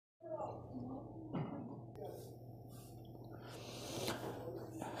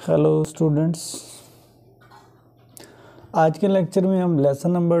Hello students, आज के lecture में हम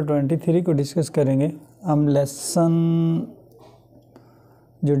लेसन नंबर 23 को डिस्कस करेंगे। हम लेसन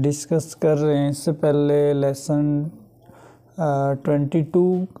जो डिस्कस कर रहे हैं इससे पहले लेसन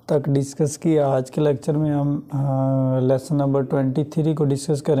 22 तक डिस्कस किया। आज के लेक्चर में हम लेसन नंबर 23 को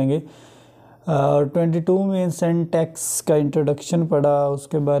डिस्कस करेंगे। 22 में सिंटैक्स का इंट्रोडक्शन पढ़ा,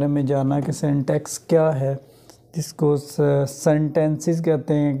 उसके बारे में जाना कि सिंटैक्स क्या है, जिसको सेंटेंसेस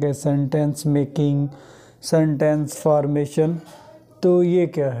कहते हैं, कि सेंटेंस मेकिंग, सेंटेंस फॉर्मेशन। तो ये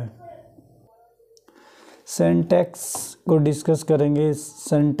क्या है, सिंटैक्स को डिस्कस करेंगे।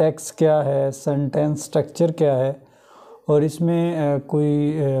 सिंटैक्स क्या है, सेंटेंस स्ट्रक्चर क्या है, और इसमें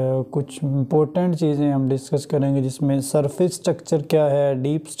कुछ इम्पोर्टेंट चीज़ें हम डिस्कस करेंगे, जिसमें सरफेस स्ट्रक्चर क्या है,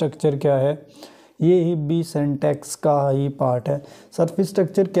 डीप स्ट्रक्चर क्या है। ये ही भी सिंटैक्स का ही पार्ट है। सरफेस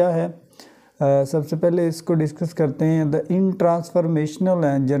स्ट्रक्चर क्या है, सबसे पहले इसको डिस्कस करते हैं। The in transformational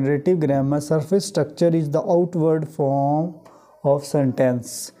and generative grammar surface structure is the outward form of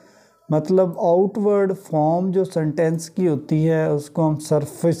sentence. मतलब आउटवर्ड फॉर्म जो सेंटेंस की होती है उसको हम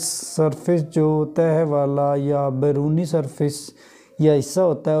सरफेस जो तह वाला या बैरूनी सरफेस या हिस्सा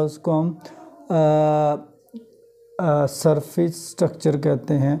होता है उसको हम सरफेस स्ट्रक्चर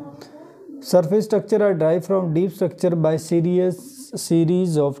कहते हैं। Surface structure are derived from deep structure by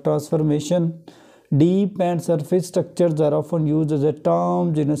series of transformation. Deep and surface structures are often used as a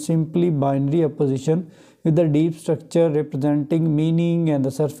terms in a simply binary opposition, with the deep structure representing meaning and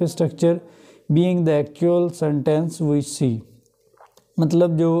the surface structure being the actual sentence we see.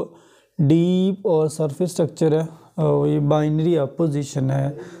 मतलब जो deep और surface structure है ये binary opposition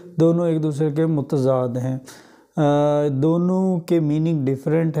है, दोनों एक दूसरे के मुतजाद हैं, दोनों के मीनिंग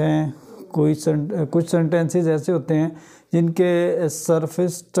डिफरेंट हैं। कुछ सेंटेंसेस ऐसे होते हैं जिनके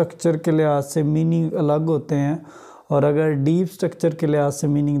सरफेस स्ट्रक्चर के लिहाज से मीनिंग अलग होते हैं, और अगर डीप स्ट्रक्चर के लिहाज से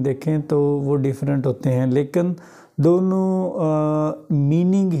मीनिंग देखें तो वो डिफरेंट होते हैं, लेकिन दोनों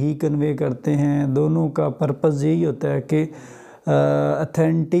मीनिंग ही कन्वे करते हैं। दोनों का पर्पस यही होता है कि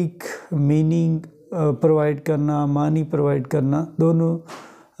ऑथेंटिक मीनिंग प्रोवाइड करना, मानी प्रोवाइड करना। दोनों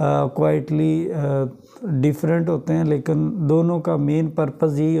क्वाइटली डिफरेंट होते हैं, लेकिन दोनों का मेन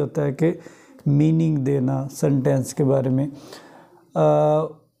पर्पस यही होता है कि मीनिंग देना सेंटेंस के बारे में।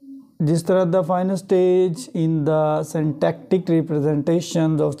 जिस तरह the final stage in the syntactic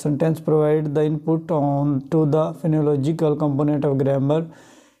representation of sentence provide the input on to the फिनोलॉजिकल component of grammar,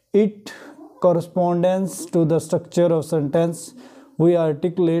 it correspondence to the structure of sentence we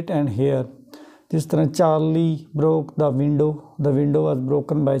articulate and hair. जिस तरह Charlie broke the window was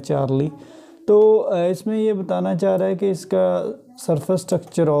broken by Charlie. तो इसमें ये बताना चाह रहा है कि इसका सरफेस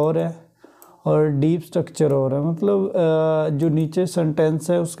स्ट्रक्चर और है और डीप स्ट्रक्चर और है। मतलब जो नीचे सेंटेंस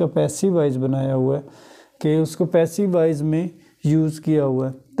है उसका पैसिव वाइज बनाया हुआ है, कि उसको पैसिव वाइज में यूज़ किया हुआ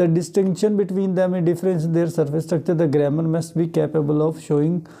है। The distinction between them is difference their surface structure. The grammar must be capable of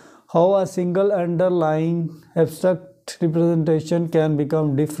showing how a single underlying abstract representation can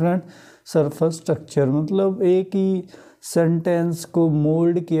become different surface structure. मतलब एक ही सेंटेंस को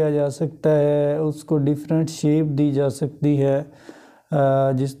mould किया जा सकता है, उसको डिफरेंट शेप दी जा सकती है।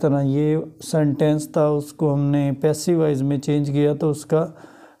 जिस तरह ये सेंटेंस था उसको हमने पैसिवाइज में चेंज किया तो उसका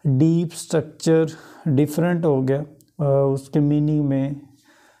डीप स्ट्रक्चर डिफरेंट हो गया, उसके मीनिंग में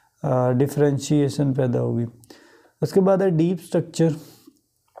डिफरेंशिएशन पैदा होगी। उसके बाद है डीप स्ट्रक्चर।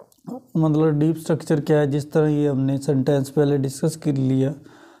 मतलब डीप स्ट्रक्चर क्या है, जिस तरह ये हमने सेंटेंस पहले डिस्कस कर लिया,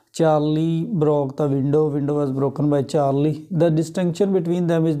 Charlie broke the window was broken by Charlie. The distinction between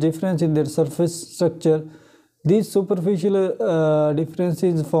them is difference in their surface structure. These superficial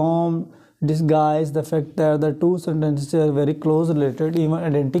differences form disguise the fact that the two sentences are very close related, even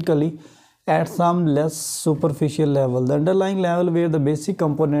identically, at some less superficial level. The underlying level where the basic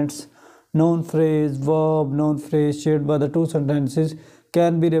components, noun phrase, verb, noun phrase shared by the two sentences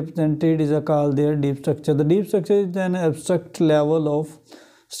can be represented is called their deep structure. The deep structure is an abstract level of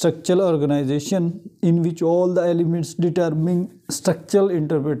structural organization in which all the elements determining structural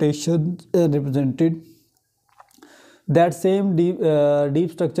interpretation are represented. That same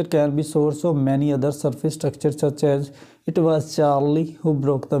deep structure can be source of many other surface structures, such as it was Charlie who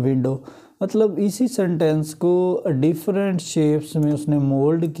broke the window. मतलब इसी sentence को different shapes में उसने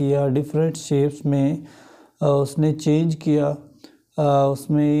mould किया, different shapes में उसने change किया,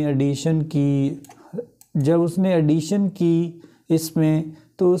 उसमें एडिशन की। जब उसने एडिशन की इसमें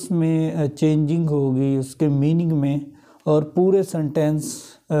तो उसमें चेंजिंग होगी उसके मीनिंग में, और पूरे सेंटेंस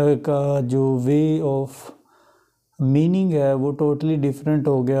का जो वे ऑफ मीनिंग है वो टोटली डिफरेंट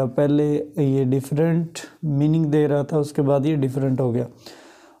हो गया। पहले ये डिफरेंट मीनिंग दे रहा था, उसके बाद ये डिफरेंट हो गया।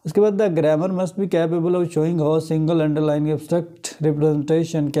 उसके बाद the grammar must be capable of showing how single underline abstract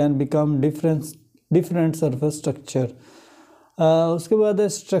representation can become different surface structure. उसके बाद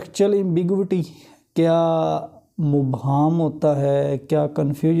स्ट्रक्चरल एम्बिगुइटी, क्या मुबहम होता है, क्या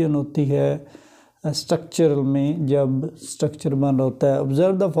कन्फ्यूजन होती है स्ट्रक्चरल में जब स्ट्रक्चर बन रहा होता है।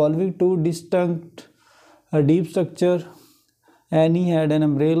 Observe the following two distinct deep structure. Any had an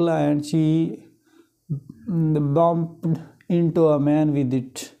umbrella and she bumped into a man with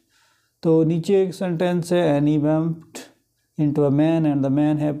it. तो नीचे एक सेंटेंस है, any bumped into a man and the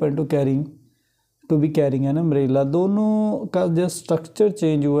man happened to be carrying an umbrella. दोनों का just structure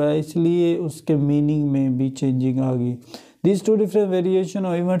change हुआ है, इसलिए उसके मीनिंग में भी चेंजिंग आ गई। These two different variation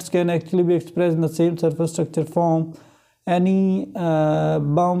of events can actually be expressed in the same surface structure form. Any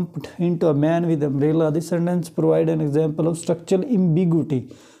bumped into a man with umbrella. This sentence provide an example of structural ambiguity.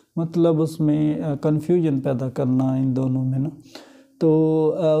 मतलब उसमें confusion पैदा करना इन दोनों में ना। तो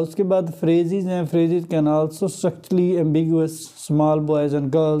उसके बाद phrases हैं, phrases can also structurally ambiguous. Small boys and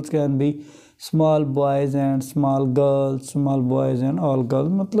girls can be small boys and small girls, small boys and all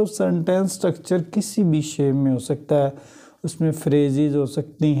girls। मतलब sentence structure किसी भी शेप में हो सकता है, उसमें फ्रेजेस हो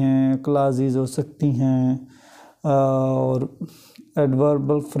सकती हैं, क्लासेस हो सकती हैं, और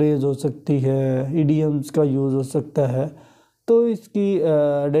एडवर्बल फ्रेज हो सकती है, इडियम्स का यूज़ हो सकता है। तो इसकी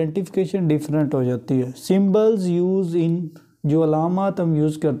आइडेंटिफिकेशन डिफरेंट हो जाती है। सिंबल्स यूज़ इन, जो अलामात हम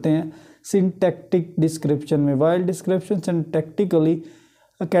यूज़ करते हैं सिंटैक्टिक डिस्क्रिप्शन में। While description syntactically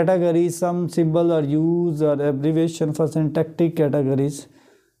category, some symbol are use और abbreviation for syntactic categories.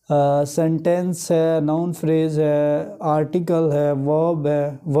 Sentence है, नाउन फ्रेज है, आर्टिकल है,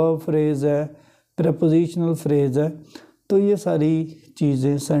 वर्ब फ्रेज है, प्रेपोजिशनल फ्रेज है। तो ये सारी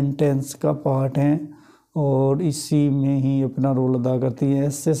चीज़ें सेंटेंस का पार्ट हैं और इसी में ही अपना रोल अदा करती है।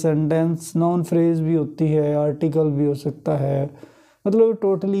 इससे सेंटेंस नाउन फ्रेज भी होती है, आर्टिकल भी हो सकता है, मतलब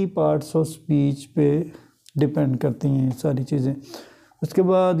टोटली पार्ट्स ऑफ स्पीच पे डिपेंड करती हैं ये सारी चीज़ें। उसके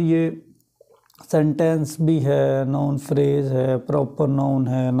बाद ये सेंटेंस भी है, नाउन फ्रेज है, प्रॉपर नाउन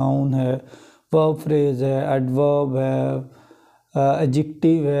है, वर्ब फ्रेज है, एडवर्ब है,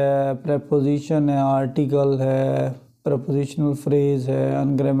 एडजेक्टिव है, प्रेपोजिशन है, आर्टिकल है, प्रेपोजिशनल फ्रेज है,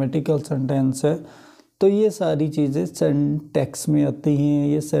 अनग्रामेटिकल सेंटेंस है। तो ये सारी चीज़ें सेंटेक्स में आती हैं,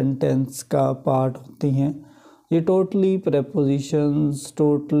 ये सेंटेंस का पार्ट होती हैं। ये टोटली प्रेपोजिशंस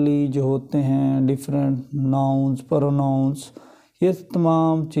टोटली जो होते हैं, डिफरेंट नाउन्स, प्रोनाउंस, ये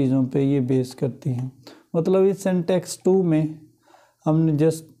तमाम चीज़ों पे ये बेस करती हैं। मतलब इस सिंटैक्स 2 में हमने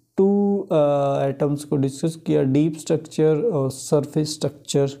जस्ट 2 आइटम्स को डिस्कस किया, डीप स्ट्रक्चर और सरफेस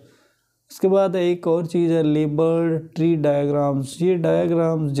स्ट्रक्चर। इसके बाद एक और चीज़ है लेबल ट्री डायग्राम्स। ये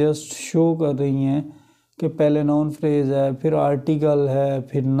डायग्राम्स जस्ट शो कर रही हैं कि पहले नाउन फ्रेज है, फिर आर्टिकल है,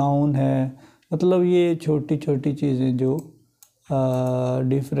 फिर नाउन है। मतलब ये छोटी छोटी चीज़ें जो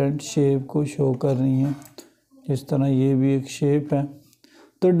डिफरेंट शेप को शो कर रही हैं, जिस तरह ये भी एक शेप है।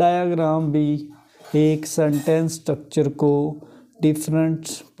 तो डायग्राम भी एक सेंटेंस स्ट्रक्चर को डिफरेंट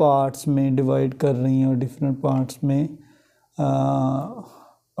पार्ट्स में डिवाइड कर रही हैं और डिफरेंट पार्ट्स में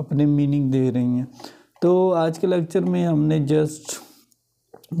अपने मीनिंग दे रही हैं। तो आज के लेक्चर में हमने जस्ट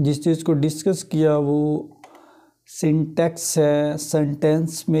जिस चीज़ को डिस्कस किया वो सिंटैक्स है,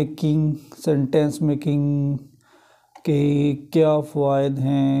 सेंटेंस मेकिंग के क्या फ़वाइद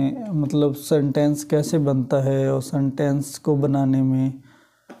हैं, मतलब सेंटेंस कैसे बनता है और सेंटेंस को बनाने में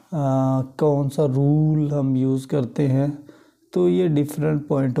कौन सा रूल हम यूज़ करते हैं। तो ये डिफरेंट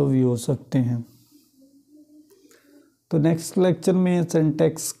पॉइंट ऑफ व्यू हो सकते हैं। तो नेक्स्ट लेक्चर में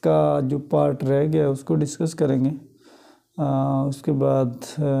सिंटैक्स का जो पार्ट रह गया उसको डिस्कस करेंगे। उसके बाद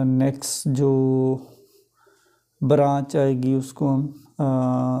नेक्स्ट जो ब्रांच आएगी उसको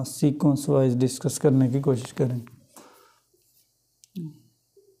हम सीक्वेंस वाइज डिस्कस करने की कोशिश करेंगे।